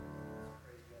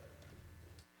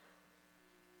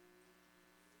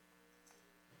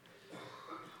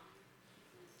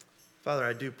Father,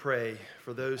 I do pray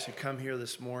for those who come here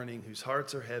this morning whose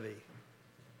hearts are heavy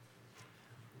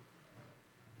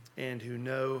and who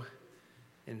know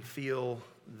and feel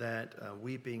that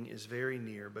weeping is very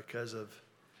near because of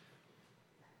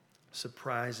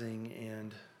surprising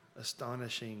and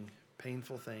astonishing,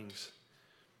 painful things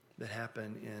that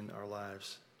happen in our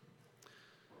lives.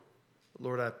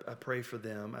 Lord, I pray for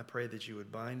them. I pray that you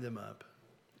would bind them up,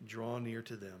 draw near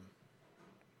to them.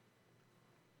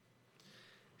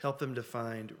 Help them to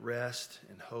find rest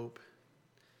and hope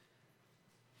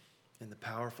in the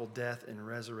powerful death and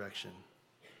resurrection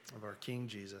of our King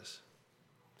Jesus.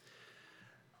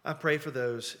 I pray for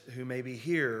those who may be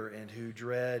here and who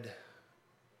dread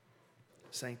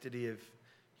Sanctity of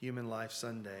Human Life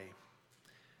Sunday,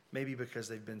 maybe because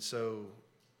they've been so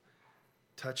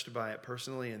touched by it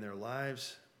personally in their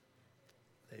lives.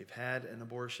 They've had an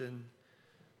abortion.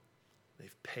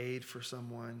 They've paid for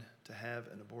someone to have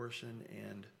an abortion,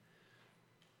 and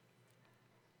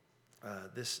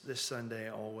this Sunday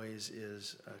always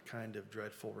is a kind of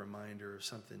dreadful reminder of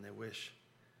something they wish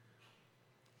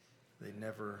they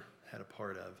never had a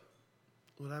part of.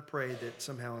 Lord, I pray that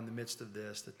somehow in the midst of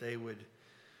this, that they would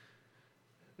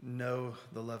know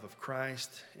the love of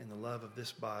Christ and the love of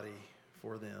this body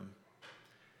for them,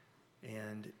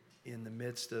 and in the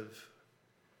midst of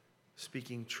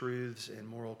speaking truths and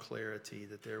moral clarity,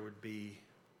 that there would be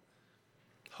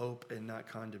hope and not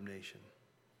condemnation.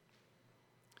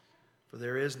 For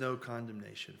there is no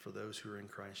condemnation for those who are in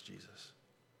Christ Jesus.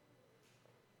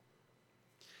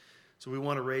 So we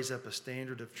want to raise up a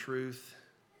standard of truth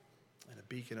and a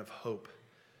beacon of hope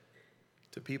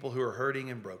to people who are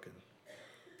hurting and broken.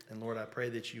 And Lord, I pray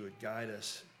that you would guide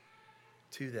us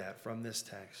to that from this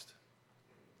text.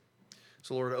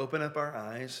 So Lord, open up our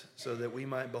eyes so that we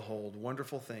might behold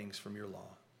wonderful things from your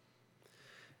law.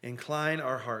 Incline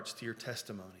our hearts to your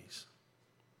testimonies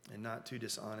and not to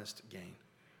dishonest gain.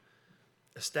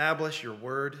 Establish your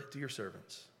word to your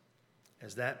servants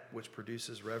as that which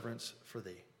produces reverence for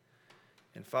thee.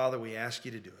 And Father, we ask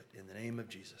you to do it in the name of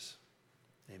Jesus.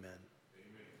 Amen.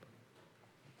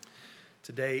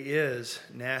 Today is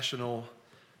National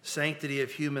Sanctity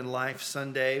of Human Life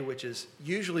Sunday, which is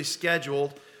usually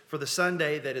scheduled for the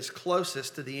Sunday that is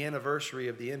closest to the anniversary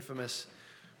of the infamous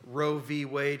Roe v.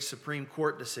 Wade Supreme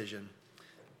Court decision.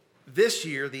 This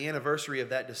year, the anniversary of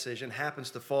that decision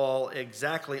happens to fall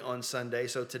exactly on Sunday,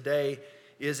 so today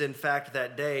is in fact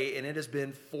that day, and it has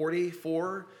been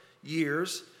 44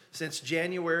 years since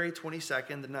January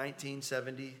 22nd,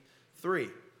 1973.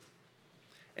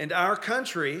 And our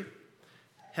country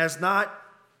has not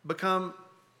become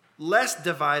less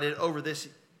divided over this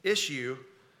issue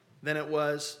than it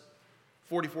was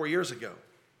 44 years ago.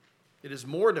 It is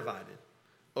more divided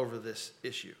over this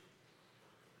issue.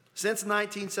 Since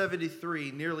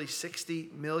 1973, nearly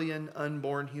 60 million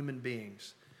unborn human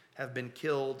beings have been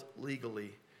killed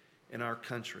legally in our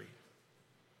country.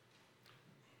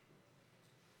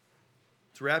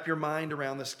 To wrap your mind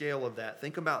around the scale of that,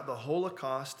 think about the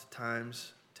Holocaust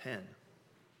times 10.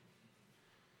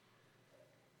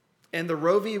 And the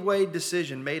Roe v. Wade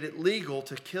decision made it legal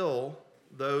to kill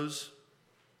those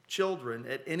children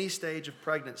at any stage of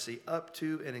pregnancy up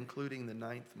to and including the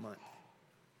 9th month.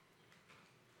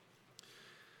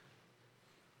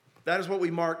 That is what we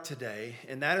mark today,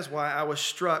 and that is why I was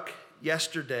struck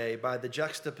yesterday by the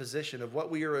juxtaposition of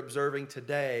what we are observing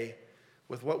today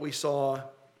with what we saw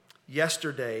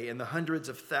yesterday in the hundreds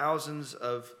of thousands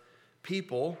of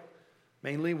people,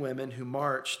 mainly women, who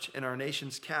marched in our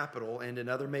nation's capital and in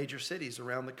other major cities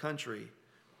around the country.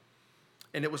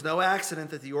 And it was no accident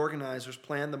that the organizers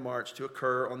planned the march to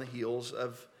occur on the heels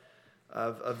of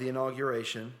the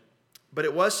inauguration. But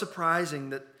it was surprising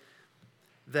that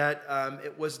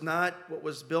it was not what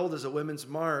was billed as a women's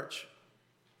march.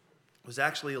 It was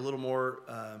actually a little more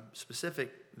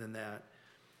specific than that,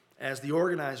 as the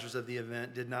organizers of the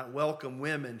event did not welcome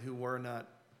women who were not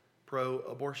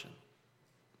pro-abortion,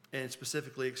 and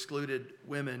specifically excluded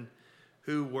women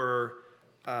who were,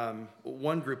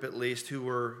 one group at least, who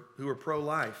were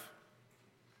pro-life.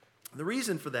 The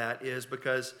reason for that is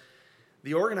because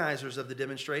the organizers of the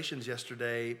demonstrations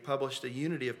yesterday published a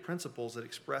unity of principles that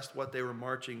expressed what they were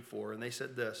marching for, and they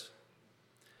said this.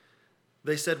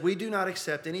 They said, "We do not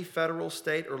accept any federal,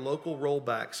 state, or local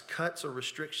rollbacks, cuts, or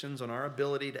restrictions on our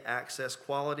ability to access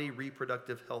quality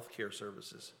reproductive health care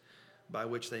services," by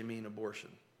which they mean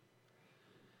abortion.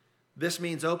 This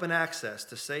means open access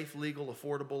to safe, legal,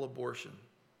 affordable abortion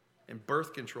and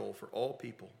birth control for all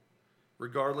people,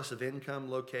 regardless of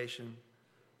income, location,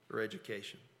 or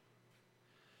education.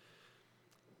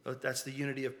 That's the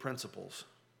unity of principles.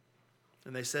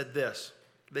 And they said this: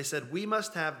 They said, we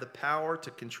must have the power to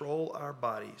control our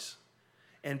bodies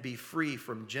and be free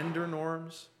from gender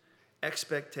norms,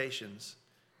 expectations,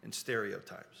 and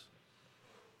stereotypes.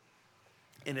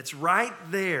 And it's right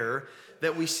there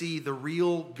that we see the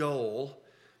real goal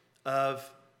of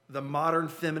the modern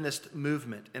feminist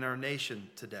movement in our nation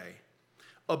today.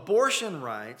 Abortion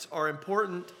rights are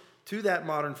important to that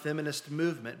modern feminist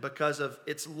movement because of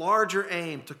its larger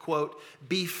aim to, quote,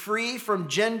 be free from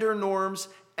gender norms,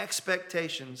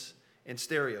 expectations, and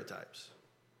stereotypes.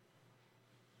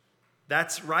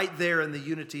 That's right there in the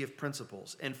unity of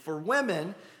principles. And for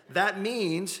women, that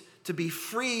means to be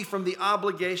free from the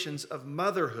obligations of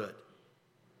motherhood.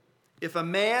 If a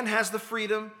man has the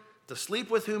freedom to sleep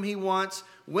with whom he wants,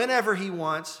 whenever he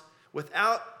wants,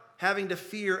 without having to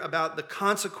fear about the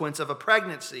consequence of a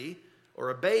pregnancy or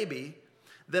a baby,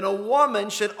 then a woman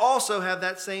should also have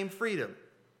that same freedom.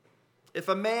 If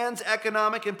a man's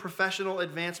economic and professional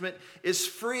advancement is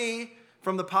free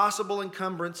from the possible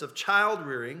encumbrance of child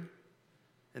rearing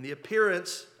and the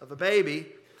appearance of a baby,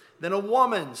 then a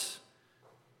woman's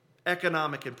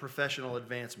economic and professional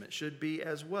advancement should be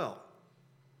as well.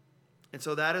 And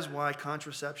so that is why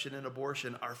contraception and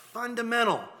abortion are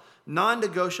fundamental,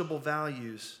 non-negotiable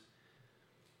values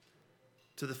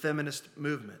to the feminist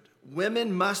movement.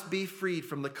 Women must be freed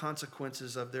from the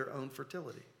consequences of their own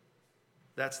fertility.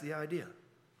 That's the idea.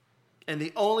 And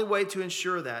the only way to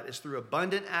ensure that is through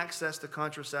abundant access to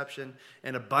contraception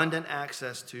and abundant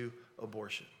access to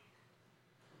abortion.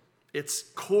 Its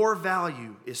core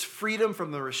value is freedom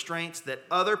from the restraints that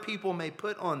other people may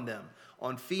put on them,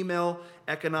 on female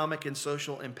economic and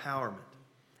social empowerment.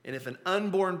 And if an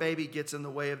unborn baby gets in the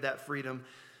way of that freedom,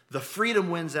 the freedom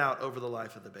wins out over the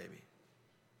life of the baby.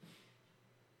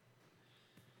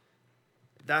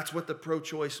 That's what the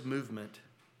pro-choice movement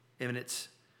in its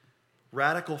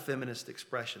radical feminist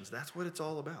expressions, that's what it's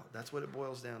all about. That's what it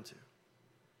boils down to.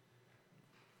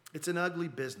 It's an ugly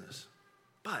business,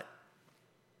 but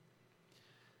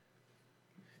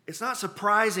it's not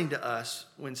surprising to us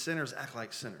when sinners act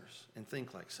like sinners and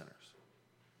think like sinners.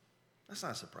 That's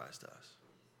not a surprise to us.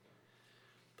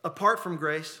 Apart from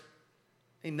grace,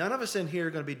 none of us in here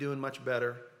are going to be doing much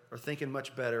better or thinking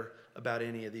much better about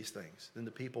any of these things than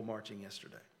the people marching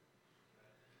yesterday.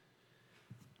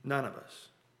 None of us.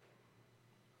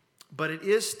 But it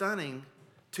is stunning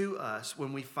to us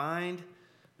when we find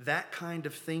that kind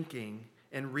of thinking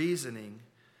and reasoning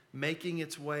making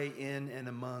its way in and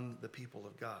among the people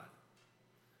of God.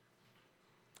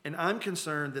 And I'm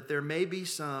concerned that there may be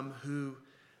some who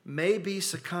may be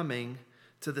succumbing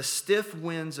to the stiff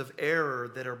winds of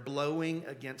error that are blowing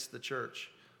against the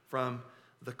church from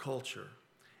the culture.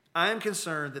 I'm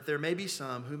concerned that there may be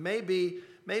some who may be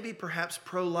perhaps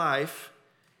pro-life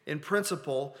in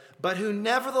principle, but who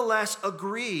nevertheless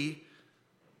agree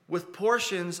with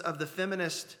portions of the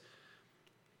feminist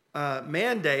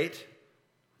mandate,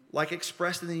 like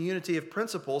expressed in the unity of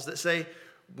principles, that say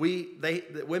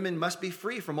that women must be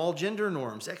free from all gender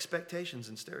norms, expectations,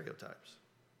 and stereotypes.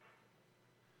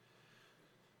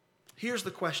 Here's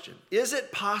the question. Is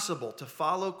it possible to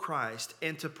follow Christ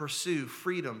and to pursue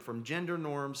freedom from gender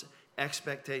norms,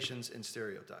 expectations, and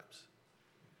stereotypes?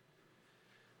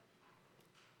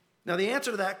 Now, the answer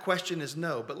to that question is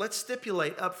no, but let's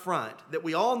stipulate up front that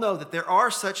we all know that there are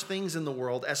such things in the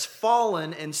world as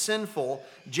fallen and sinful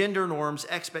gender norms,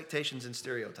 expectations, and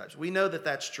stereotypes. We know that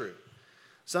that's true.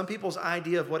 Some people's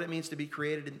idea of what it means to be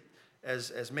created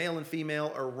as male and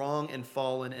female are wrong and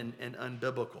fallen and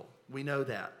unbiblical. We know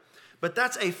that. But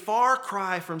that's a far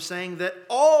cry from saying that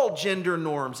all gender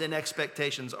norms and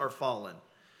expectations are fallen,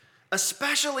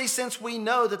 especially since we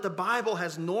know that the Bible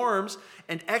has norms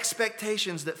and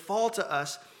expectations that fall to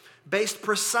us based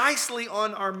precisely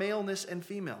on our maleness and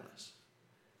femaleness.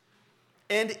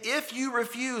 And if you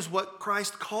refuse what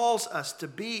Christ calls us to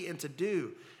be and to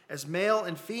do as male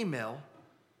and female,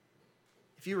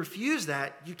 if you refuse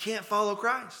that, you can't follow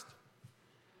Christ.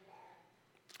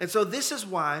 And so this is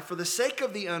why, for the sake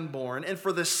of the unborn and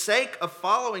for the sake of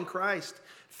following Christ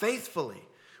faithfully,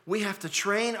 we have to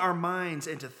train our minds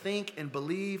and to think and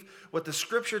believe what the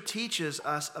Scripture teaches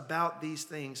us about these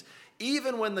things,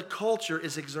 even when the culture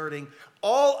is exerting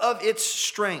all of its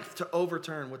strength to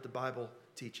overturn what the Bible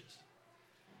teaches.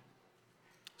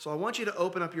 So I want you to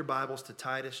open up your Bibles to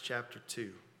Titus chapter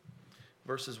 2,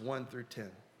 verses 1 through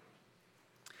 10.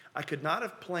 I could not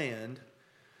have planned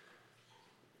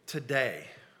today.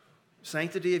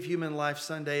 Sanctity of Human Life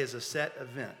Sunday is a set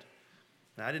event.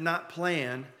 And I did not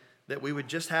plan that we would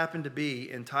just happen to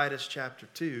be in Titus chapter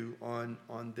 2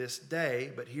 on this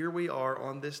day, but here we are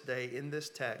on this day in this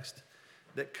text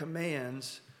that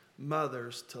commands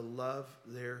mothers to love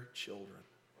their children.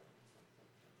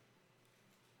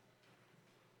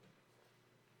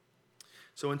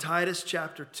 So in Titus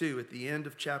chapter 2, at the end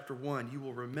of chapter 1, you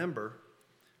will remember,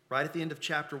 right at the end of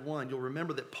chapter 1, you'll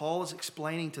remember that Paul is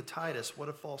explaining to Titus what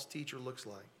a false teacher looks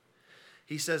like.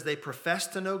 He says they profess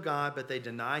to know God, but they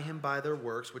deny him by their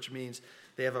works, which means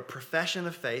they have a profession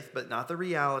of faith, but not the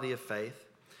reality of faith.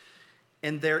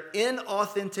 And their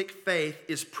inauthentic faith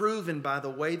is proven by the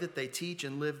way that they teach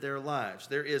and live their lives.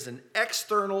 There is an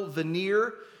external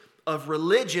veneer of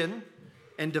religion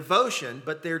and devotion,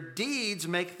 but their deeds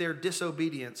make their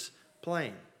disobedience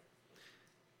plain.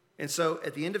 And so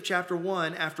at the end of chapter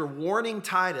 1, after warning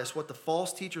Titus what the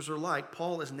false teachers are like,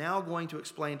 Paul is now going to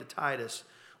explain to Titus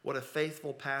what a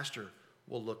faithful pastor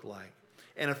will look like.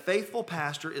 And a faithful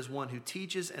pastor is one who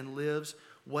teaches and lives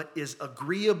what is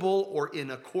agreeable or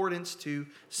in accordance to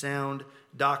sound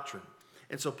doctrine.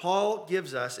 And so Paul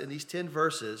gives us in these 10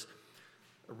 verses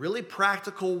a really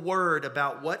practical word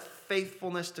about what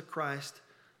faithfulness to Christ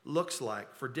looks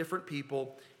like for different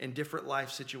people in different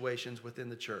life situations within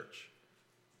the church.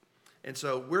 And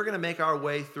so we're going to make our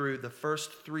way through the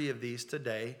first 3 of these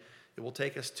today. It will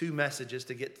take us 2 messages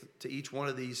to get to each one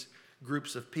of these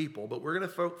groups of people, but we're going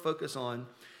to focus on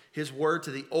his word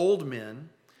to the old men,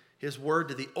 his word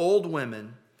to the old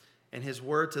women, and his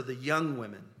word to the young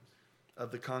women of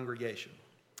the congregation.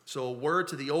 So a word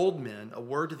to the old men, a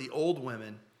word to the old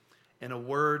women, and a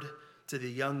word to the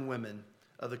young women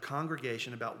of the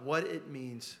congregation about what it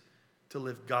means to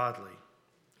live godly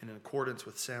and in accordance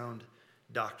with sound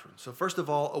doctrine. So first of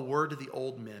all, a word to the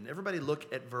old men. Everybody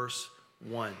look at verse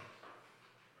 1.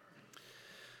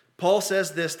 Paul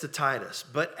says this to Titus,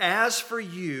 "But as for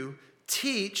you,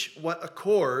 teach what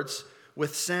accords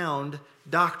with sound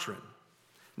doctrine."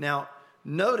 Now,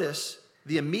 notice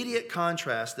the immediate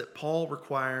contrast that Paul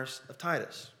requires of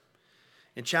Titus.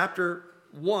 In chapter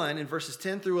 1, in verses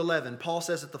 10 through 11, Paul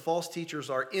says that the false teachers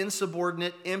are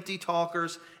insubordinate, empty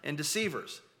talkers, and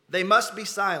deceivers. They must be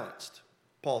silenced,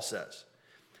 Paul says.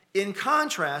 In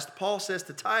contrast, Paul says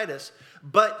to Titus,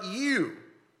 "But you,"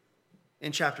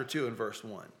 in chapter 2 and verse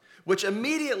 1, which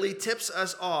immediately tips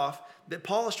us off that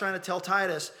Paul is trying to tell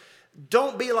Titus,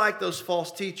 don't be like those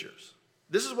false teachers.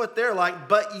 This is what they're like,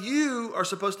 but you are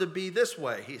supposed to be this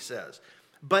way, he says.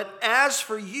 "But as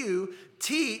for you,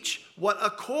 teach what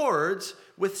accords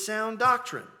with sound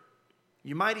doctrine."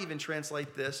 You might even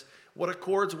translate this, what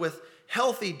accords with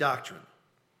healthy doctrine.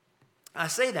 I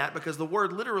say that because the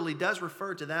word literally does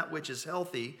refer to that which is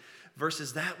healthy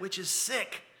versus that which is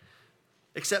sick.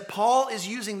 Except Paul is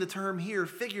using the term here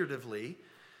figuratively,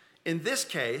 in this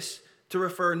case, to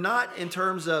refer not in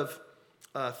terms of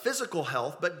physical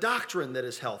health, but doctrine that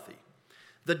is healthy.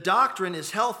 The doctrine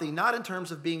is healthy not in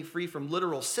terms of being free from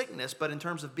literal sickness, but in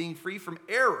terms of being free from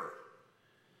error.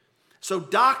 So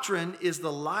doctrine is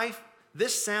the life,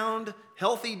 this sound,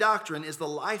 healthy doctrine is the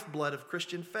lifeblood of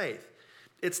Christian faith.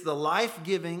 It's the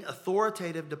life-giving,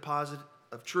 authoritative deposit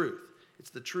of truth. It's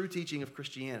the true teaching of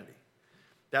Christianity.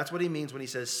 That's what he means when he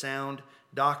says sound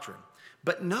doctrine.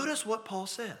 But notice what Paul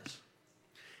says.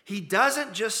 He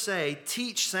doesn't just say,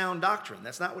 teach sound doctrine.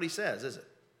 That's not what he says, is it?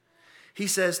 He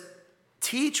says,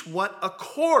 teach what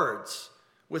accords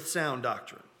with sound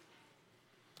doctrine.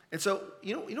 And so,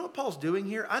 you know what Paul's doing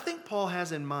here? I think Paul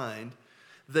has in mind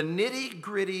the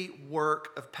nitty-gritty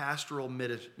work of pastoral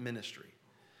ministry.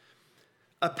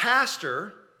 A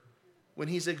pastor, when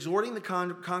he's exhorting the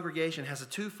congregation, has a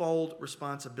twofold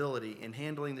responsibility in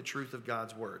handling the truth of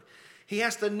God's word. He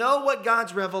has to know what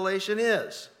God's revelation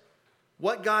is,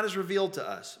 what God has revealed to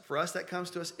us. For us, that comes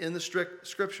to us in the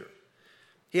scripture.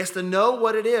 He has to know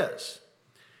what it is.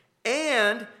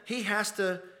 And he's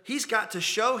got to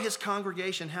show his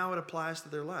congregation how it applies to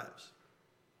their lives.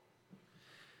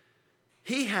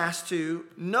 He has to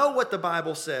know what the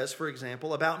Bible says, for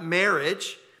example, about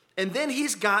marriage, and then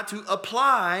he's got to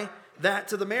apply that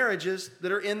to the marriages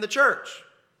that are in the church.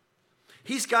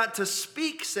 He's got to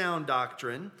speak sound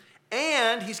doctrine,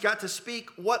 and he's got to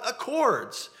speak what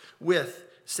accords with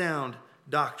sound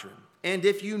doctrine. And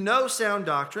if you know sound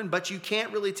doctrine, but you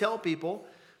can't really tell people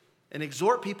and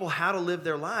exhort people how to live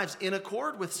their lives in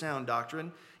accord with sound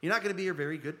doctrine, you're not going to be a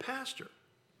very good pastor.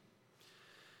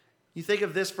 You think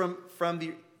of this from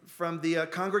the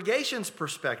congregation's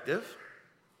perspective.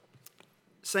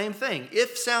 Same thing.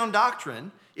 If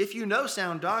you know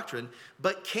sound doctrine,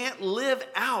 but can't live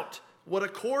out what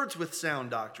accords with sound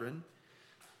doctrine,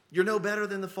 you're no better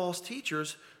than the false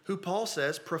teachers who Paul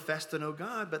says profess to know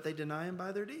God, but they deny him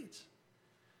by their deeds.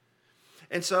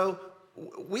 And so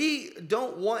we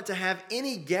don't want to have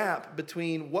any gap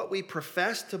between what we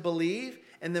profess to believe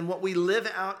and then what we live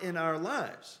out in our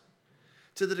lives.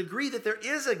 To the degree that there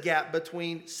is a gap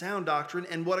between sound doctrine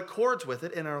and what accords with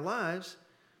it in our lives,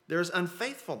 there's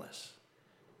unfaithfulness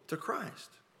to Christ.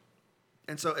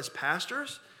 And so as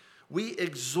pastors, we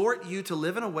exhort you to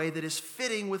live in a way that is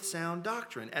fitting with sound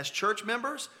doctrine. As church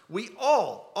members, we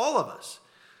all of us,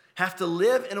 have to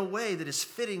live in a way that is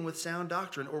fitting with sound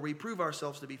doctrine, or we prove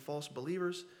ourselves to be false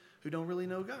believers who don't really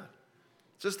know God.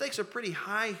 So the stakes are pretty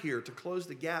high here to close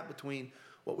the gap between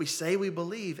what we say we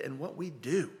believe and what we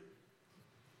do.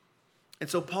 And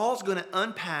so Paul's going to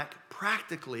unpack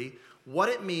practically what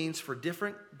it means for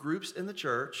different groups in the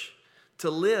church to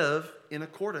live in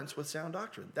accordance with sound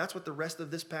doctrine. That's what the rest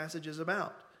of this passage is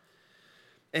about.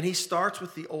 And he starts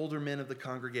with the older men of the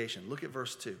congregation. Look at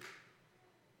verse 2.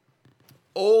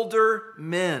 Older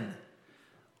men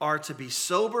are to be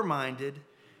sober-minded,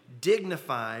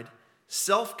 dignified,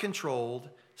 self-controlled,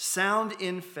 sound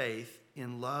in faith,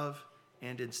 in love,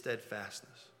 and in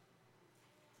steadfastness.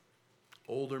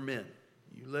 Older men,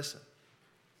 you listen.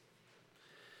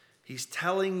 He's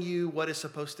telling you what is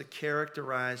supposed to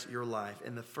characterize your life.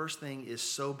 And the first thing is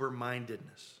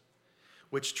sober-mindedness,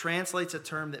 which translates a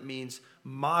term that means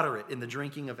moderate in the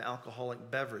drinking of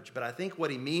alcoholic beverage. But I think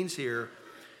what he means here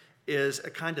is a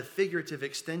kind of figurative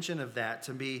extension of that,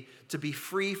 to be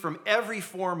free from every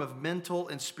form of mental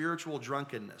and spiritual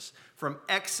drunkenness, from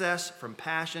excess, from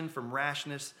passion, from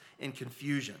rashness, and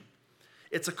confusion.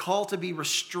 It's a call to be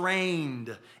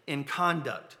restrained in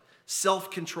conduct,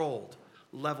 self-controlled,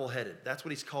 level-headed. That's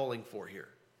what he's calling for here.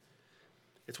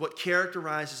 It's what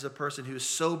characterizes a person who is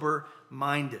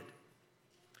sober-minded.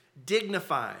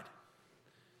 Dignified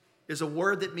is a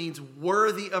word that means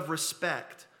worthy of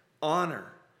respect, honor,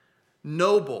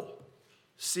 noble,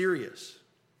 serious.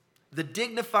 The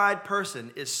dignified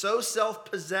person is so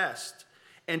self-possessed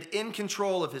and in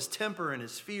control of his temper and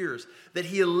his fears that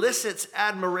he elicits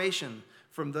admiration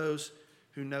from those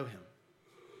who know him.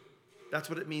 That's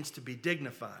what it means to be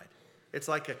dignified. It's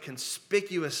like a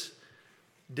conspicuous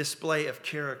display of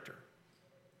character.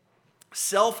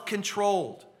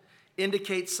 Self-controlled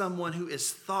indicates someone who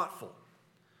is thoughtful.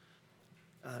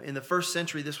 In the first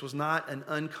century, this was not an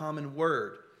uncommon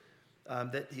word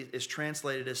that is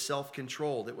translated as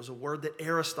self-controlled. It was a word that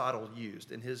Aristotle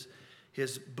used in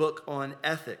his book on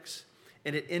ethics.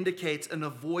 And it indicates an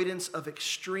avoidance of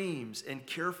extremes and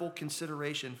careful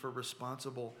consideration for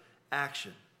responsible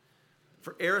action.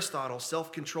 For Aristotle,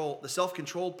 the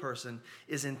self-controlled person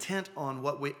is intent on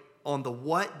the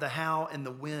what, the how, and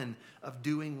the when of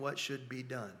doing what should be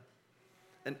done.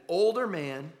 An older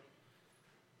man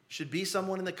should be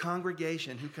someone in the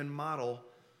congregation who can model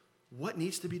what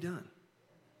needs to be done,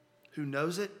 who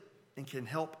knows it and can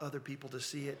help other people to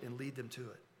see it and lead them to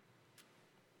it.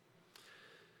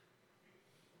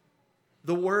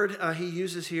 The word he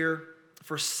uses here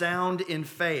for sound in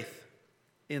faith,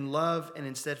 in love, and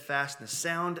in steadfastness.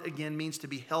 Sound, again, means to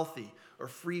be healthy or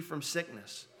free from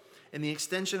sickness. And the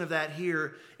extension of that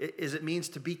here is it means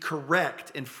to be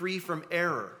correct and free from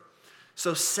error.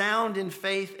 So sound in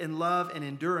faith and love and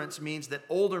endurance means that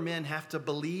older men have to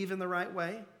believe in the right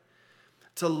way,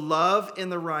 to love in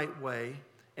the right way,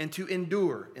 and to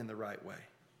endure in the right way.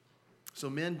 So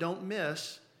men, don't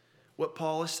miss what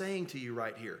Paul is saying to you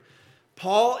right here.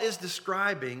 Paul is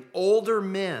describing older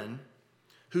men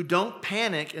who don't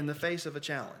panic in the face of a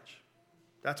challenge.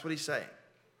 That's what he's saying.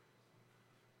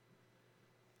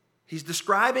 He's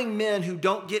describing men who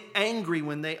don't get angry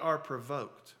when they are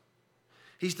provoked.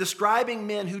 He's describing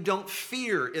men who don't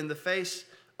fear in the face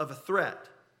of a threat.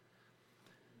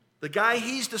 The guy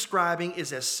he's describing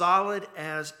is as solid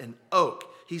as an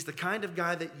oak. He's the kind of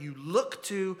guy that you look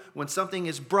to when something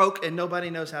is broke and nobody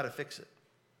knows how to fix it.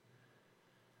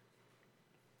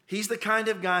 He's the kind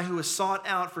of guy who is sought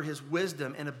out for his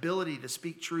wisdom and ability to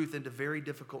speak truth into very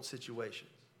difficult situations.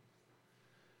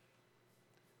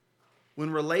 When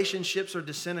relationships are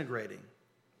disintegrating,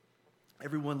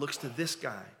 everyone looks to this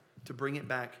guy to bring it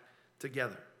back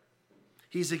together.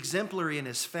 He's exemplary in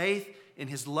his faith, in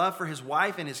his love for his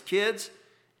wife and his kids,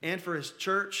 and for his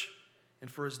church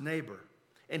and for his neighbor.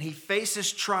 And he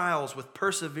faces trials with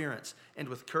perseverance and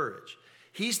with courage.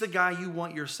 He's the guy you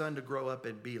want your son to grow up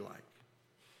and be like.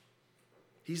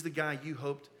 He's the guy you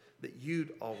hoped that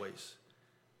you'd always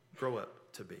grow up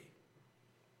to be.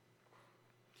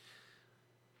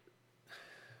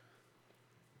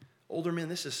 Older men,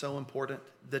 this is so important.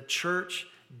 The church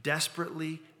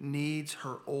desperately needs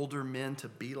her older men to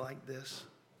be like this.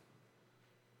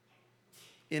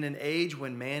 In an age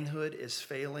when manhood is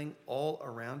failing all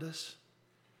around us,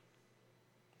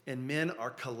 and men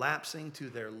are collapsing to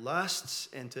their lusts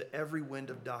and to every wind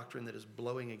of doctrine that is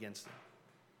blowing against them.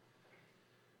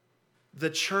 The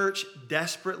church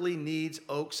desperately needs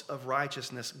oaks of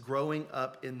righteousness growing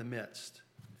up in the midst.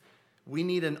 We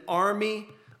need an army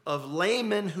of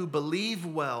laymen who believe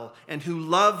well and who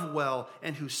love well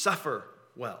and who suffer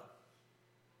well.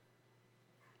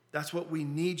 That's what we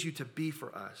need you to be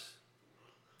for us.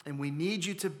 And we need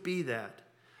you to be that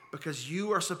because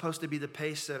you are supposed to be the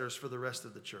pace setters for the rest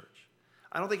of the church.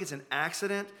 I don't think it's an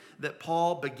accident that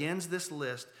Paul begins this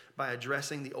list by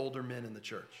addressing the older men in the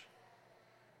church.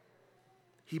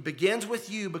 He begins with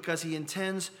you because he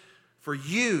intends for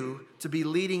you to be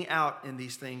leading out in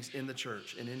these things in the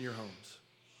church and in your homes.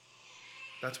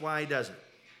 That's why he does it.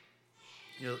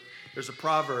 You know, there's a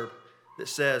proverb that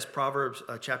says, Proverbs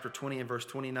chapter 20 and verse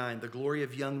 29, the glory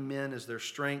of young men is their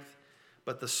strength,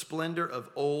 but the splendor of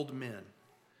old men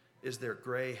is their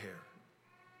gray hair.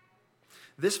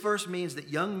 This verse means that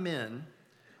young men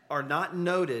are not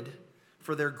noted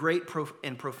for their great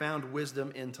and profound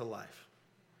wisdom into life.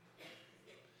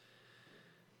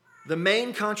 The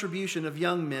main contribution of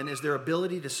young men is their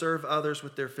ability to serve others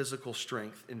with their physical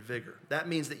strength and vigor. That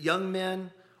means that young men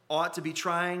ought to be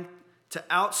trying to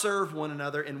outserve one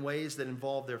another in ways that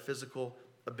involve their physical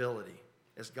ability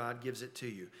as God gives it to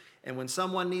you. And when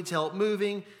someone needs help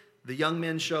moving, the young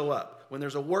men show up. When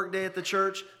there's a work day at the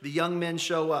church, the young men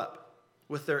show up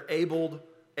with their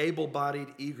able-bodied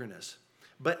eagerness.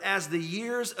 But as the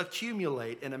years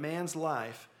accumulate in a man's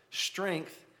life,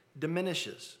 strength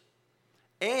diminishes.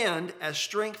 And as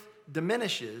strength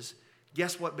diminishes,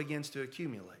 guess what begins to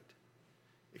accumulate?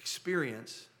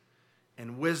 Experience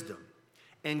and wisdom.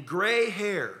 And gray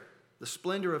hair, the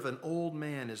splendor of an old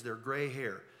man is their gray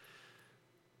hair.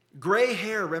 Gray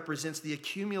hair represents the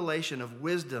accumulation of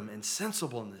wisdom and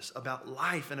sensibleness about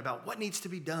life and about what needs to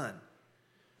be done.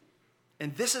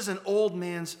 And this is an old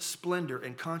man's splendor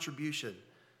and contribution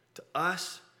to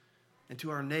us and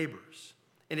to our neighbors.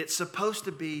 And it's supposed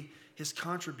to be his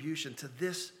contribution to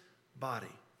this body.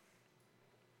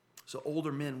 So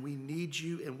older men, we need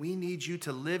you, and we need you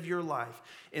to live your life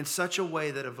in such a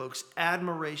way that evokes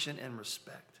admiration and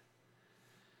respect.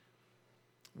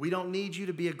 We don't need you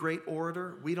to be a great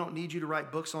orator. We don't need you to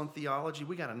write books on theology.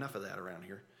 We got enough of that around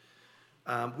here.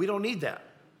 We don't need that.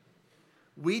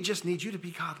 We just need you to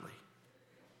be godly.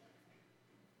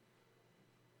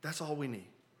 That's all we need.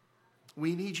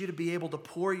 We need you to be able to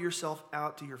pour yourself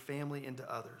out to your family and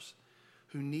to others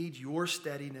who need your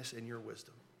steadiness and your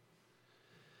wisdom.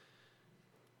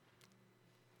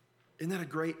 Isn't that a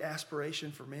great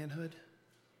aspiration for manhood?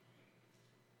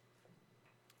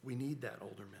 We need that,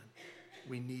 older men.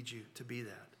 We need you to be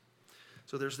that.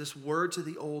 So there's this word to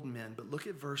the old men, but look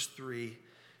at verse 3.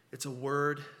 It's a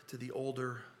word to the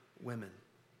older women.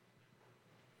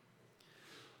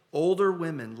 Older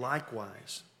women,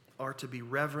 likewise, are to be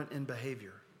reverent in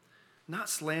behavior, not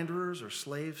slanderers or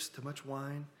slaves to much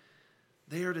wine.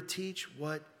 They are to teach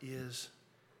what is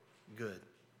good.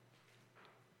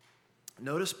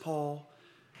 Notice Paul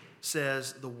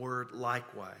says the word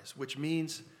likewise, which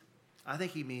means, I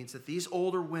think he means that these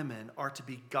older women are to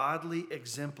be godly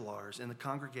exemplars in the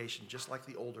congregation, just like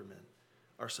the older men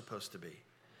are supposed to be.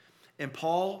 And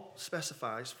Paul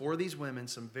specifies for these women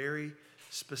some very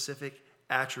specific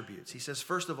attributes. He says,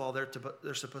 first of all,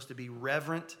 they're supposed to be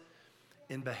reverent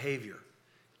in behavior.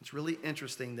 It's really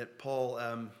interesting that Paul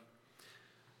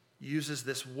uses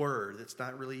this word that's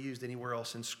not really used anywhere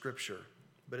else in Scripture.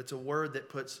 But it's a word that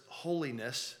puts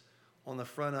holiness on the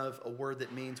front of a word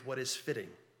that means what is fitting.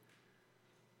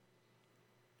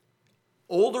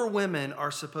 Older women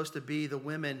are supposed to be the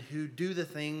women who do the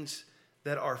things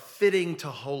that are fitting to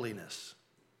holiness.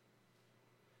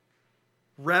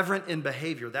 Reverent in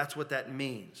behavior, that's what that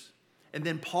means. And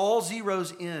then Paul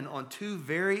zeroes in on two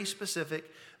very specific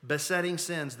besetting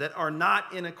sins that are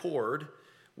not in accord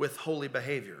with holy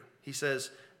behavior. He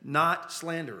says, not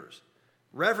slanderers.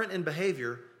 Reverent in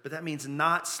behavior, but that means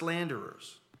not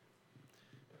slanderers.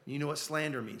 You know what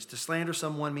slander means. To slander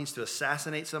someone means to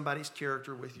assassinate somebody's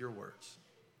character with your words.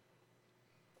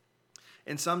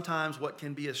 And sometimes what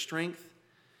can be a strength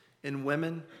in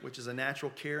women, which is a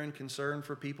natural care and concern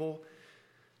for people,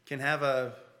 can have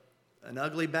an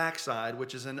ugly backside,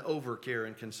 which is an over-care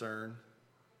and concern,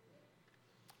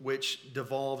 which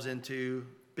devolves into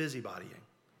busybodying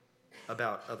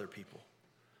about other people.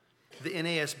 The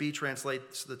NASB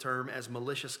translates the term as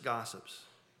malicious gossips.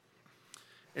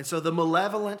 And so the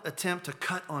malevolent attempt to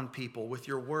cut on people with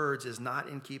your words is not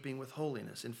in keeping with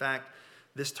holiness. In fact,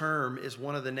 this term is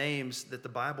one of the names that the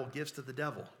Bible gives to the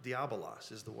devil.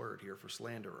 Diabolos is the word here for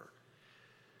slanderer.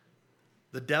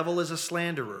 The devil is a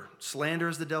slanderer. Slander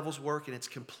is the devil's work, and it's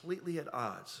completely at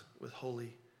odds with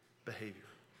holy behavior.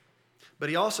 But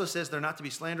he also says they're not to be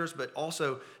slanderers, but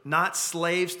also not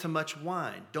slaves to much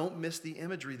wine. Don't miss the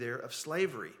imagery there of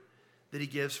slavery that he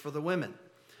gives for the women.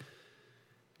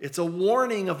 It's a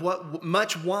warning of what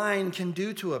much wine can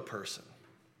do to a person.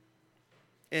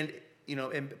 And,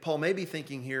 and Paul may be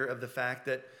thinking here of the fact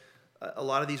that a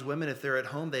lot of these women, if they're at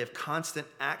home, they have constant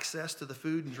access to the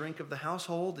food and drink of the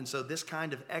household. And so this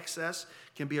kind of excess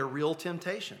can be a real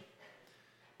temptation.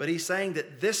 But he's saying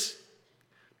that this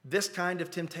kind of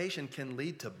temptation can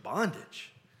lead to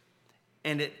bondage.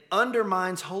 And it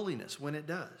undermines holiness when it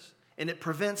does. And it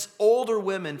prevents older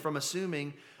women from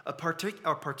assuming a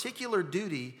particular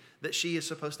duty that she is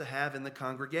supposed to have in the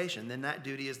congregation. Then that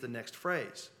duty is the next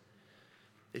phrase.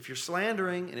 If you're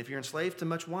slandering and if you're enslaved to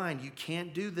much wine, you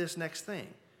can't do this next thing.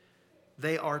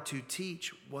 They are to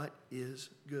teach what is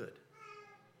good.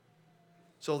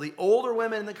 So the older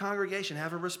women in the congregation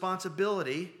have a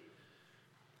responsibility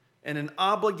and an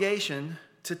obligation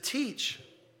to teach.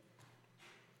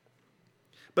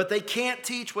 But they can't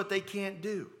teach what they can't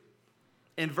do.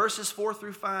 And verses 4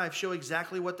 through 5 show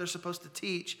exactly what they're supposed to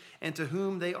teach and to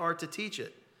whom they are to teach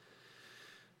it.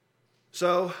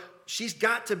 So she's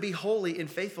got to be holy and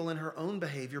faithful in her own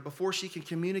behavior before she can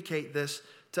communicate this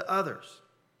to others.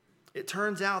 It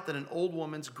turns out that an old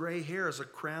woman's gray hair is a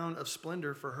crown of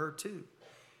splendor for her too,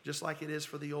 just like it is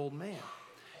for the old man.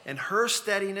 And her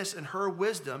steadiness and her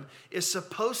wisdom is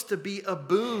supposed to be a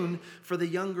boon for the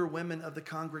younger women of the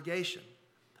congregation,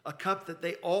 a cup that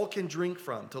they all can drink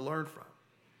from, to learn from.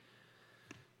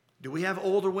 Do we have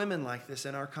older women like this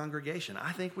in our congregation?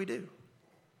 I think we do.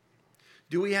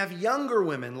 Do we have younger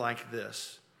women like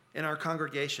this in our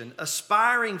congregation,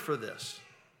 aspiring for this?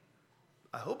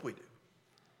 I hope we do.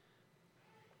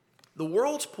 The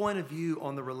world's point of view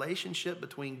on the relationship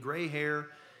between gray hair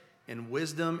and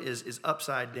wisdom is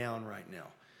upside down right now.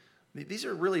 These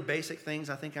are really basic things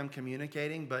I think I'm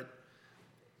communicating, but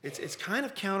it's kind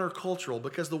of countercultural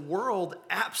because the world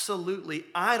absolutely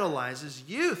idolizes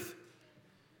youth.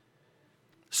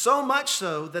 So much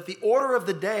so that the order of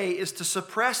the day is to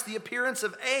suppress the appearance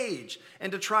of age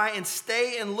and to try and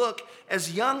stay and look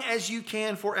as young as you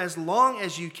can for as long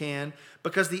as you can,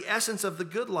 because the essence of the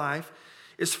good life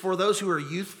is for those who are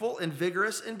youthful and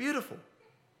vigorous and beautiful.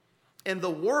 And the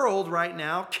world right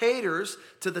now caters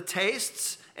to the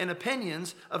tastes and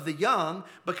opinions of the young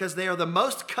because they are the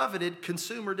most coveted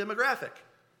consumer demographic.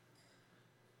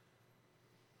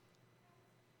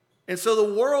 And so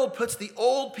the world puts the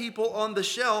old people on the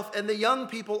shelf and the young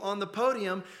people on the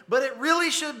podium, but it really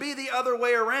should be the other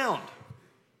way around.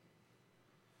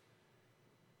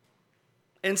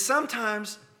 And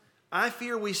sometimes I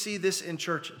fear we see this in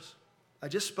churches. I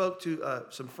just spoke to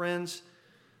some friends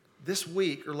this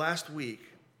week or last week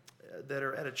that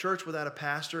are at a church without a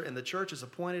pastor, and the church has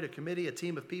appointed a committee, a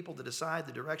team of people to decide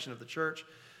the direction of the church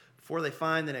before they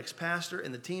find the next pastor,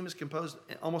 and the team is composed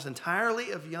almost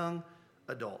entirely of young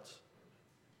adults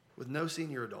with no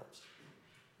senior adults.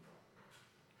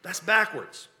 That's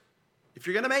backwards. If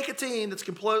you're going to make a team that's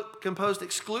composed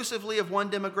exclusively of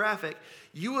one demographic,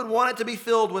 you would want it to be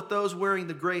filled with those wearing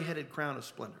the gray-headed crown of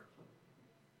splendor.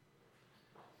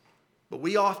 But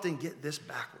we often get this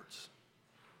backwards.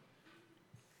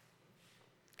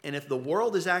 And if the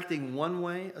world is acting one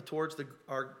way towards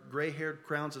our gray-haired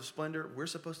crowns of splendor, we're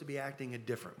supposed to be acting a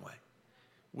different way.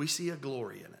 We see a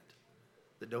glory in it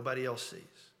that nobody else sees.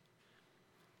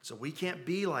 So we can't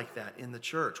be like that in the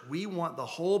church. We want the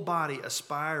whole body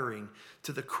aspiring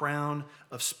to the crown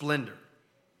of splendor.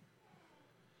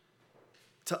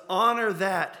 To honor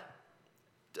that,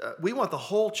 we want the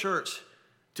whole church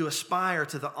to aspire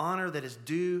to the honor that is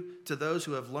due to those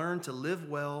who have learned to live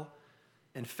well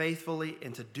and faithfully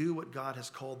and to do what God has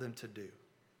called them to do.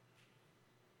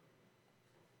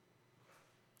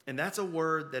 And that's a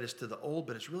word that is to the old,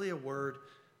 but it's really a word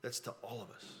that's to all of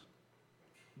us.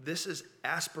 This is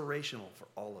aspirational for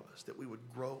all of us, that we would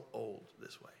grow old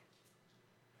this way.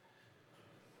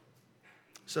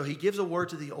 So he gives a word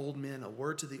to the old men, a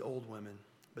word to the old women,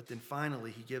 but then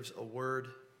finally he gives a word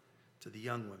to the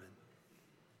young women.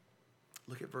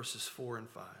 Look at verses 4 and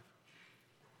 5.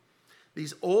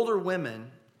 These older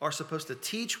women are supposed to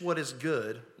teach what is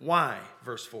good. Why?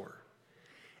 Verse 4.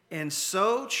 And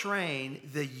so train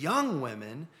the young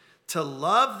women to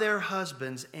love their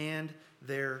husbands and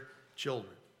their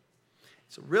children.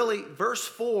 So really, verse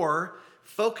 4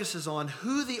 focuses on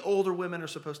who the older women are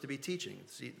supposed to be teaching,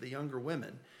 the younger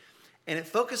women. And it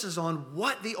focuses on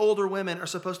what the older women are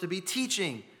supposed to be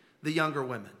teaching the younger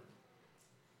women.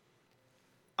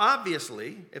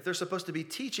 Obviously, if they're supposed to be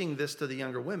teaching this to the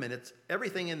younger women, it's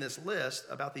everything in this list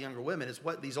about the younger women is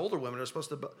what these older women are supposed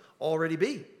to already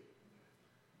be.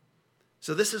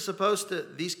 So this is supposed to,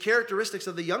 these characteristics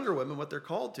of the younger women, what they're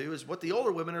called to, is what the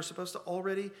older women are supposed to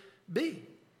already be.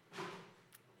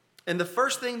 And the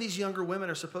first thing these younger women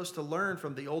are supposed to learn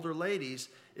from the older ladies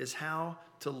is how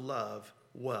to love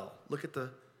well. Look at the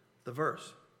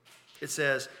verse. It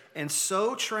says, and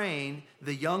so train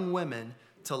the young women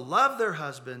to love their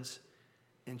husbands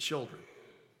and children.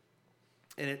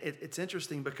 And it's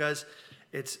interesting because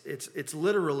it's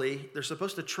literally, they're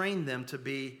supposed to train them to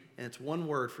be, and it's one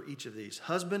word for each of these,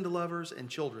 husband lovers and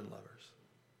children lovers.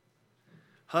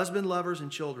 Husband lovers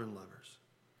and children lovers.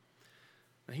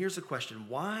 Now here's the question.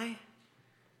 Why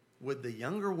would the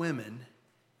younger women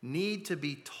need to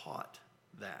be taught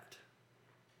that?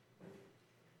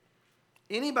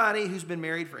 Anybody who's been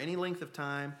married for any length of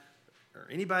time, or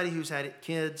anybody who's had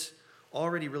kids,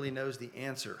 already really knows the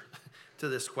answer to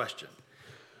this question.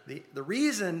 The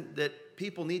reason that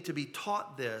people need to be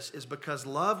taught this is because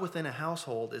love within a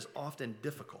household is often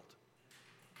difficult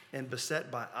and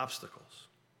beset by obstacles.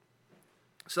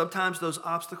 Sometimes those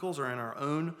obstacles are in our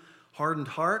own hardened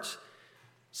hearts.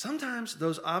 Sometimes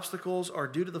those obstacles are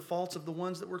due to the faults of the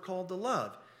ones that we're called to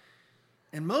love.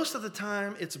 And most of the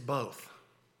time, it's both.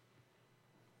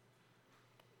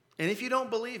 And if you don't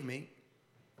believe me,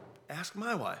 ask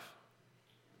my wife.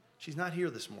 She's not here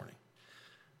this morning.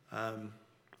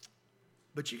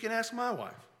 But you can ask my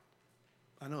wife.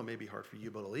 I know it may be hard for you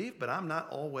to believe, but I'm not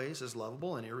always as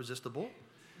lovable and irresistible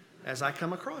as I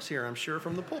come across here, I'm sure,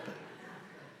 from the pulpit.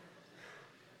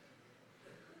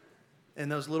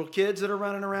 And those little kids that are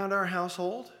running around our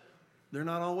household, they're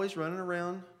not always running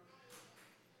around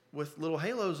with little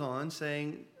halos on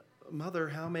saying, Mother,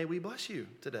 how may we bless you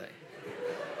today?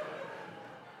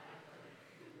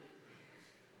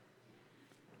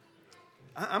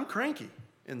 I'm cranky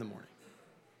in the morning.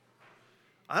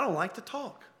 I don't like to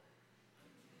talk.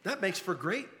 That makes for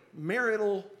great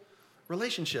marital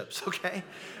relationships, okay?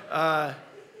 The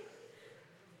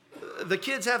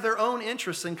kids have their own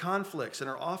interests and conflicts and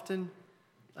are often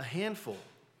a handful.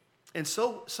 And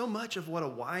so much of what a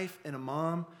wife and a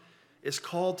mom is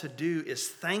called to do is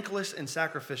thankless and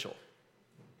sacrificial.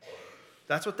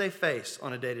 That's what they face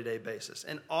on a day-to-day basis.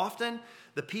 And often,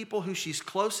 the people who she's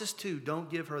closest to don't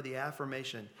give her the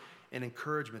affirmation and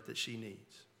encouragement that she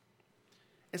needs.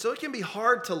 And so it can be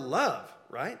hard to love,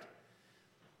 right?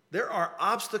 There are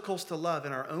obstacles to love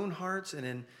in our own hearts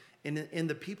and in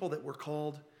the people that we're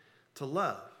called to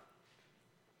love.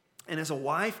 And as a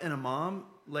wife and a mom,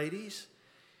 ladies,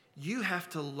 you have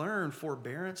to learn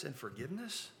forbearance and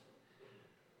forgiveness.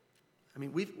 I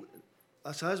mean,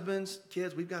 us husbands,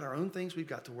 kids, we've got our own things we've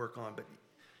got to work on, but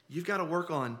you've got to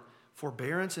work on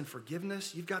forbearance and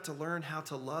forgiveness. You've got to learn how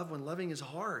to love when loving is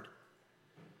hard.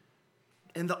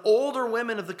 And the older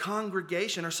women of the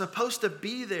congregation are supposed to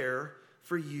be there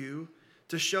for you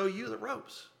to show you the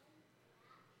ropes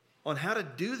on how to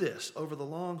do this over the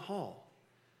long haul,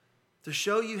 to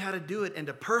show you how to do it and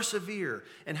to persevere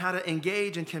and how to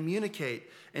engage and communicate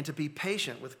and to be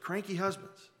patient with cranky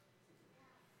husbands.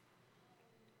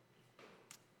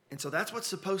 And so that's what's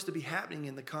supposed to be happening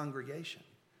in the congregation,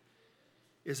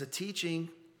 is a teaching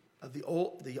of the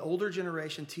older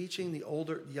generation, teaching the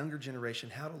younger generation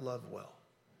how to love well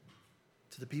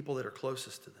to the people that are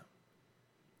closest to them.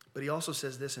 But he also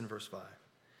says this in verse 5.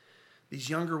 These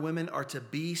younger women are to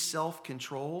be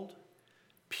self-controlled,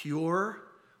 pure,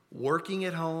 working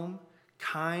at home,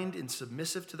 kind and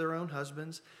submissive to their own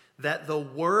husbands, that the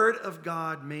word of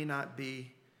God may not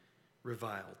be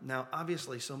reviled. Now,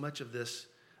 obviously, so much of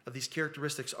these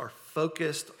characteristics are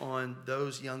focused on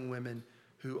those young women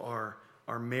who are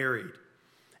married.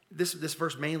 This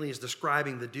verse mainly is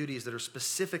describing the duties that are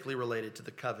specifically related to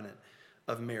the covenant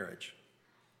of marriage.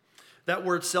 That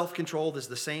word self-controlled is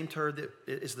the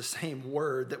same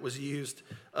word that was used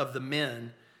of the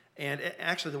men. And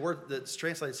actually, the word that's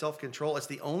translated self-control, it's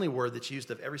the only word that's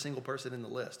used of every single person in the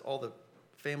list, all the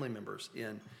family members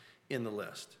in the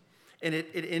list. And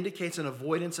it indicates an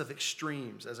avoidance of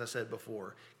extremes, as I said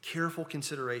before, careful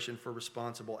consideration for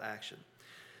responsible action.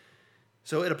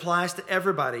 So it applies to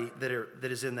everybody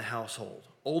that is in the household,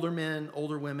 older men,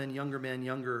 older women,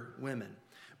 younger women.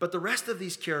 But the rest of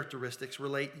these characteristics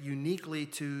relate uniquely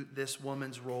to this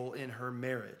woman's role in her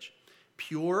marriage.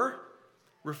 Pure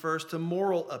refers to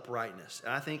moral uprightness.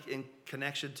 And I think in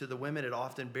connection to the women, it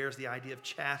often bears the idea of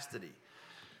chastity.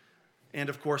 And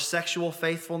of course, sexual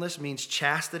faithfulness means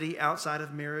chastity outside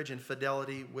of marriage and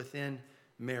fidelity within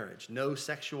marriage. No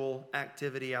sexual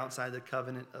activity outside the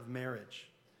covenant of marriage.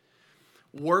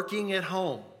 Working at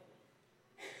home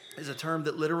is a term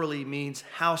that literally means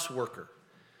house worker.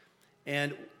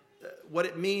 And what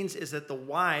it means is that the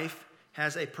wife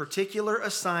has a particular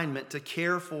assignment to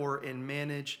care for and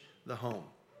manage the home.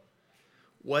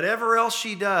 Whatever else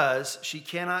she does, she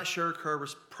cannot shirk her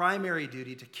primary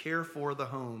duty to care for the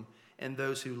home and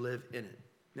those who live in it.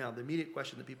 Now, the immediate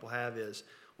question that people have is,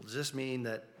 well, does this mean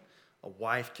that a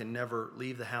wife can never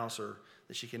leave the house or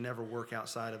that she can never work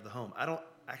outside of the home? I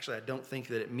don't think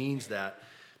that it means that.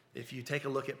 If you take a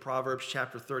look at Proverbs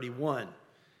chapter 31,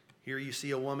 here you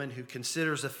see a woman who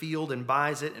considers a field and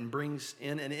buys it and brings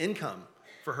in an income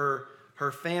for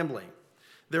her family.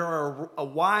 There are a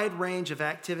wide range of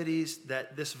activities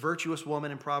that this virtuous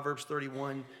woman in Proverbs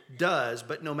 31 does,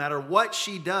 but no matter what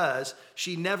she does,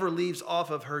 she never leaves off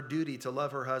of her duty to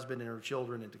love her husband and her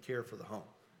children and to care for the home,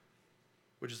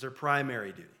 which is her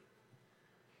primary duty.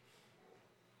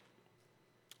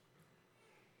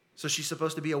 So she's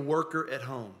supposed to be a worker at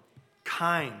home.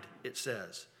 Kind, it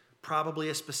says. Probably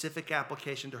a specific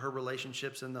application to her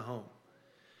relationships in the home.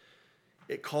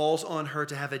 It calls on her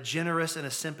to have a generous and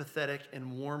a sympathetic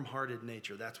and warm-hearted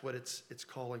nature. That's what it's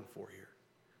calling for here.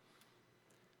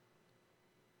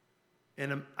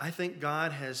 And I think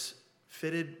God has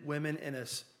fitted women in a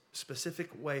specific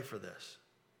way for this.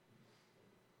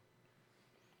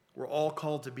 We're all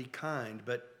called to be kind,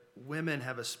 but women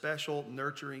have a special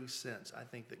nurturing sense, I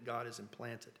think, that God has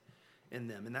implanted in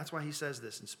them. And that's why he says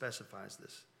this and specifies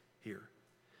this here.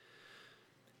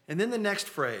 And then the next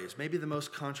phrase, maybe the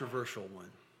most controversial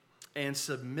one, and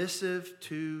submissive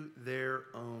to their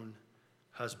own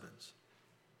husbands,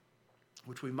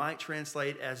 which we might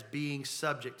translate as being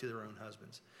subject to their own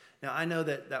husbands. Now, I know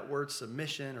that word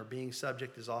submission or being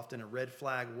subject is often a red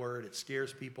flag word. It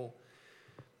scares people.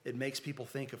 It makes people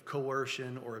think of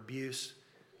coercion or abuse.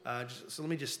 So let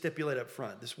me just stipulate up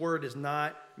front. This word does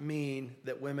not mean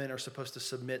that women are supposed to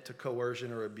submit to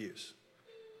coercion or abuse.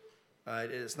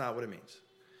 It's not what it means.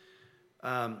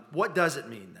 What does it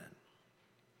mean then?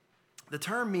 The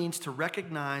term means to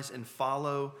recognize and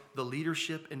follow the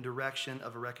leadership and direction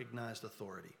of a recognized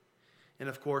authority. And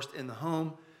of course, in the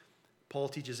home, Paul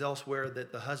teaches elsewhere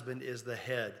that the husband is the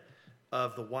head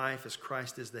of the wife as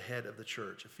Christ is the head of the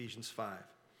church, Ephesians 5.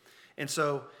 And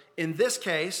so in this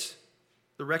case,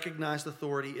 the recognized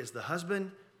authority is the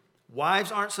husband.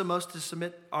 Wives are not supposed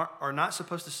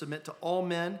to submit to all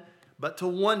men, but to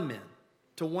one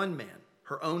man,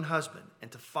 her own husband,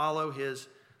 and to follow his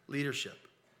leadership.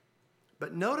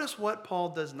 But notice what Paul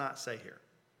does not say here.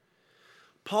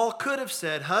 Paul could have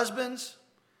said, husbands,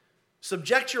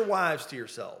 subject your wives to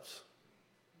yourselves.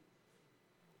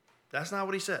 That's not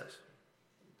what he says.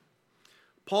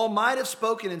 Paul might have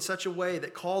spoken in such a way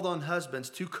that called on husbands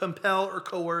to compel or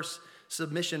coerce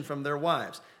submission from their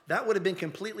wives. That would have been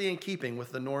completely in keeping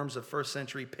with the norms of first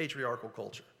century patriarchal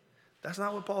culture. That's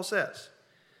not what Paul says.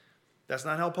 That's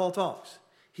not how Paul talks.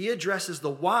 He addresses the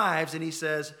wives and he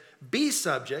says, be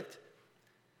subject.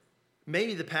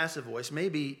 Maybe the passive voice,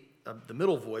 maybe the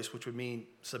middle voice, which would mean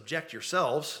subject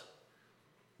yourselves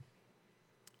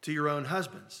to your own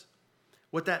husbands.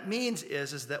 What that means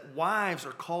is that wives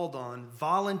are called on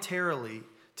voluntarily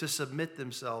to submit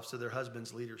themselves to their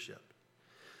husband's leadership.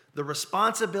 The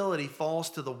responsibility falls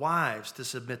to the wives to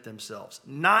submit themselves,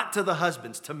 not to the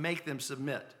husbands to make them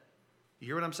submit. You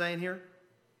hear what I'm saying here?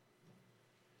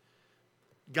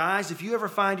 Guys, if you ever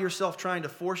find yourself trying to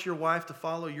force your wife to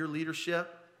follow your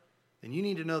leadership, then you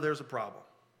need to know there's a problem.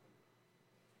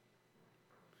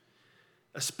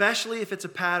 Especially if it's a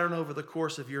pattern over the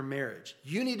course of your marriage.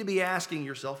 You need to be asking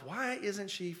yourself, why isn't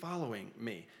she following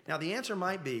me? Now, the answer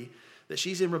might be that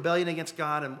she's in rebellion against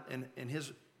God and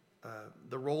his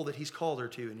the role that he's called her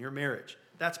to in your marriage.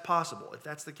 That's possible. If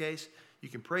that's the case, you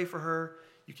can pray for her.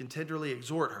 You can tenderly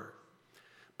exhort her.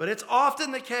 But it's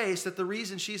often the case that the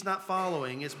reason she's not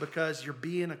following is because you're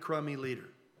being a crummy leader.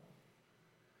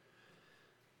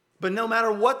 But no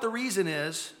matter what the reason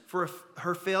is for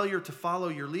her failure to follow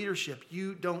your leadership,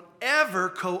 you don't ever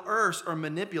coerce or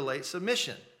manipulate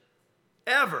submission.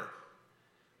 Ever.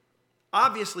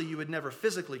 Obviously, you would never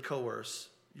physically coerce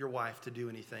your wife to do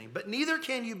anything, but neither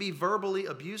can you be verbally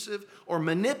abusive or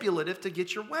manipulative to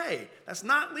get your way. That's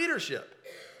not leadership.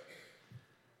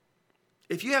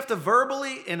 If you have to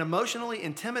verbally and emotionally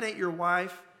intimidate your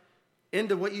wife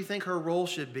into what you think her role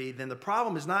should be, then the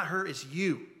problem is not her, it's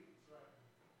you.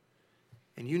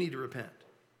 And you need to repent.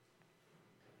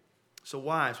 So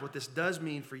wives, what this does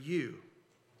mean for you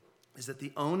is that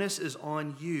the onus is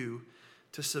on you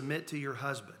to submit to your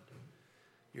husband.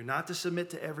 You're not to submit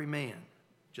to every man,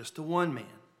 just to one man,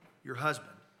 your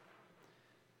husband.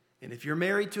 And if you're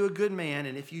married to a good man,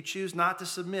 and if you choose not to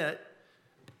submit,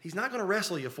 he's not going to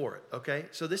wrestle you for it, okay?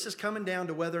 So this is coming down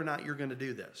to whether or not you're going to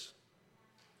do this.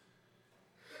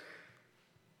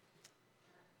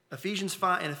 In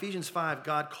Ephesians 5,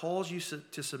 God calls you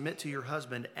to submit to your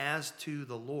husband as to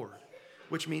the Lord,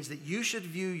 which means that you should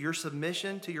view your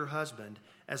submission to your husband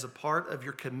as a part of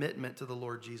your commitment to the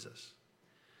Lord Jesus.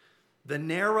 The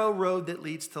narrow road that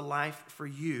leads to life for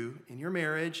you in your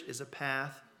marriage is a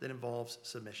path that involves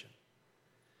submission.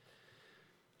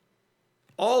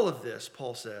 All of this,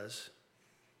 Paul says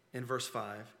in verse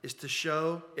 5,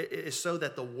 is so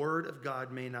that the word of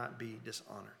God may not be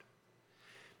dishonored.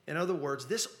 In other words,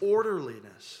 this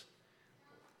orderliness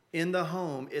in the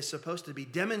home is supposed to be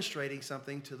demonstrating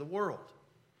something to the world.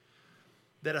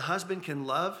 That a husband can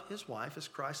love his wife as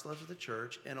Christ loves the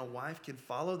church, and a wife can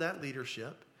follow that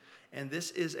leadership. And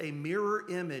this is a mirror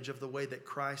image of the way that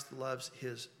Christ loves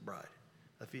his bride.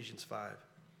 Ephesians 5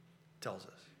 tells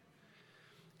us.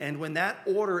 And when that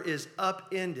order is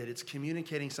upended, it's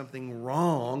communicating something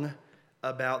wrong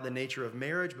about the nature of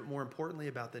marriage, but more importantly,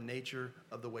 about the nature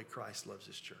of the way Christ loves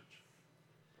his church.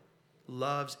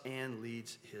 Loves and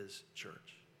leads his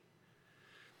church.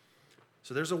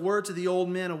 So there's a word to the old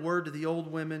men, a word to the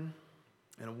old women,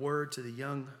 and a word to the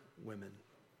young women.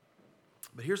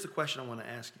 But here's the question I want to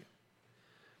ask you.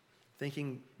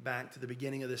 Thinking back to the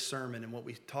beginning of this sermon and what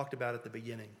we talked about at the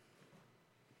beginning.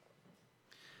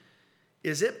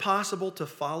 Is it possible to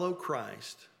follow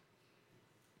Christ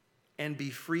and be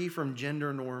free from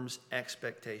gender norms,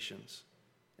 expectations,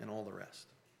 and all the rest?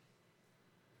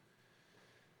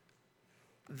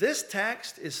 This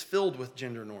text is filled with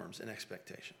gender norms and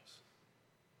expectations.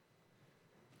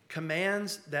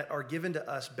 Commands that are given to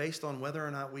us based on whether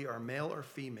or not we are male or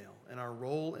female and our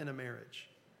role in a marriage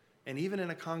and even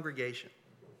in a congregation.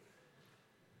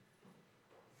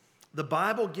 The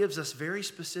Bible gives us very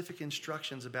specific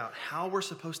instructions about how we're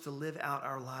supposed to live out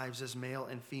our lives as male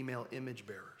and female image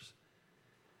bearers.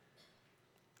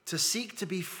 To seek to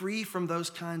be free from those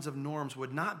kinds of norms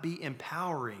would not be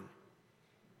empowering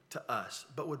to us,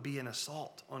 but would be an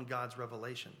assault on God's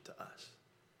revelation to us.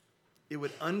 It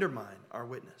would undermine our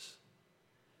witness.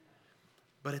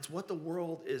 But it's what the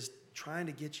world is trying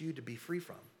to get you to be free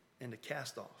from and to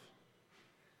cast off.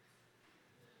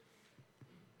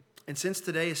 And since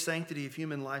today is Sanctity of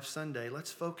Human Life Sunday,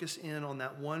 let's focus in on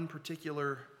that one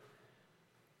particular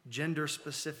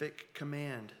gender-specific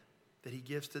command that he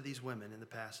gives to these women in the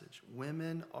passage.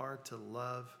 Women are to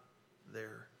love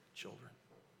their children,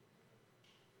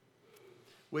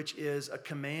 which is a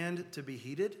command to be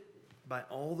heeded by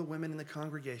all the women in the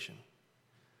congregation.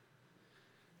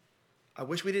 I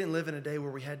wish we didn't live in a day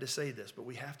where we had to say this, but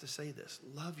we have to say this.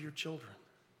 Love your children.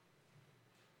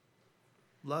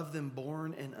 Love them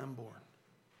born and unborn.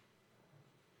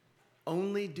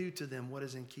 Only do to them what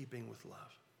is in keeping with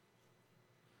love.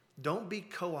 Don't be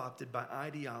co-opted by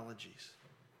ideologies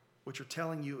which are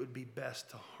telling you it would be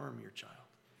best to harm your child.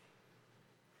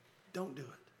 Don't do it.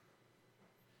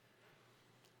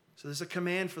 So there's a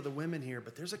command for the women here,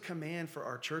 but there's a command for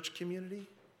our church community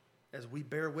as we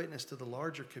bear witness to the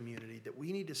larger community that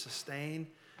we need to sustain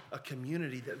a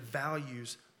community that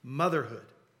values motherhood.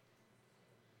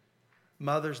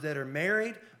 Mothers that are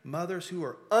married, mothers who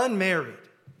are unmarried.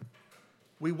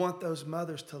 We want those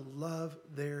mothers to love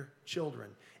their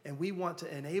children, and we want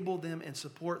to enable them and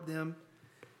support them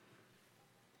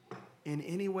in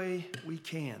any way we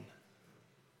can,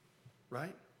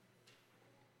 right?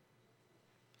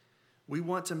 We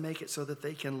want to make it so that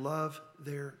they can love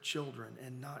their children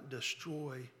and not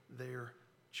destroy their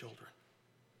children.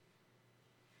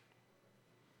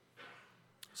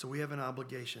 So we have an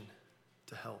obligation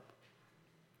to help.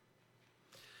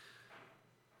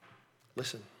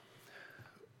 Listen,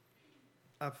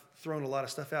 I've thrown a lot of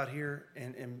stuff out here,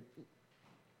 and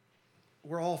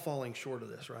we're all falling short of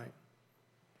this, right?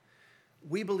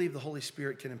 We believe the Holy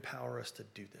Spirit can empower us to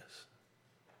do this.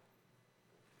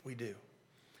 We do.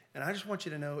 And I just want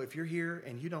you to know, if you're here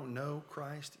and you don't know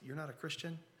Christ, you're not a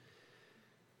Christian,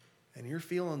 and you're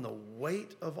feeling the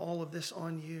weight of all of this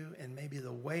on you and maybe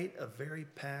the weight of very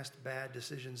past bad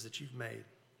decisions that you've made,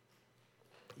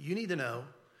 you need to know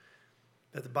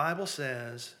that the Bible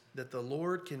says that the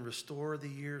Lord can restore the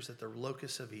years that the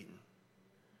locusts have eaten.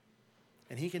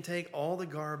 And he can take all the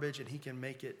garbage and he can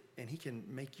make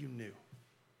you new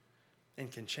and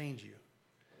can change you.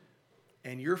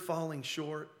 And your falling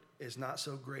short is not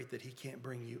so great that he can't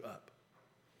bring you up.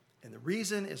 And the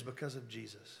reason is because of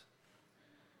Jesus.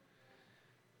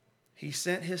 He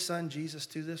sent his son Jesus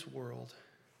to this world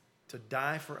to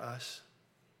die for us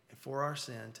and for our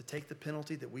sin, to take the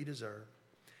penalty that we deserve.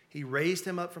 He raised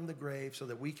him up from the grave so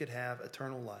that we could have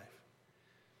eternal life.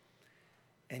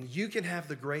 And you can have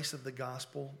the grace of the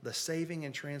gospel, the saving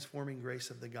and transforming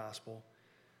grace of the gospel,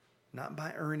 not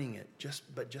by earning it,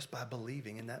 but just by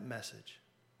believing in that message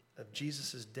of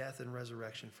Jesus' death and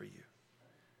resurrection for you.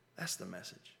 That's the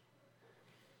message.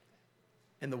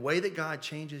 And the way that God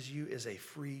changes you is a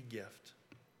free gift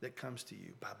that comes to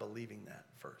you by believing that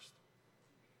first.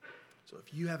 So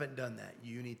if you haven't done that,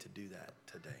 you need to do that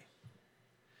today.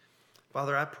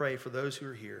 Father, I pray for those who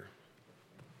are here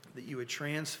that you would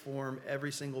transform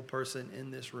every single person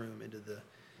in this room into the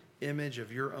image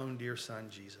of your own dear Son,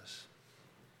 Jesus.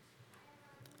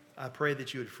 I pray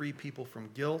that you would free people from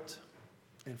guilt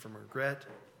and from regret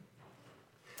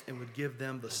and would give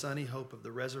them the sunny hope of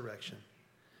the resurrection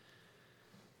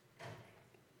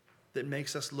that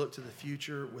makes us look to the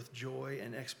future with joy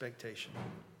and expectation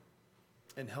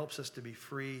and helps us to be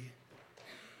free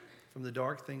from the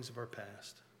dark things of our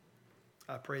past.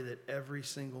 I pray that every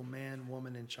single man,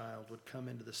 woman, and child would come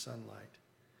into the sunlight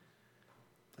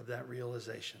of that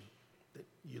realization that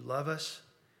you love us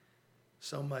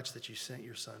so much that you sent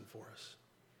your Son for us.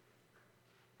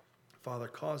 Father,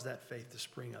 cause that faith to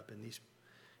spring up in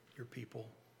your people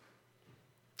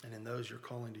and in those you're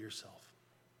calling to yourself.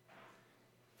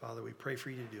 Father, we pray for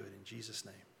you to do it in Jesus'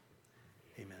 name.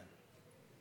 Amen.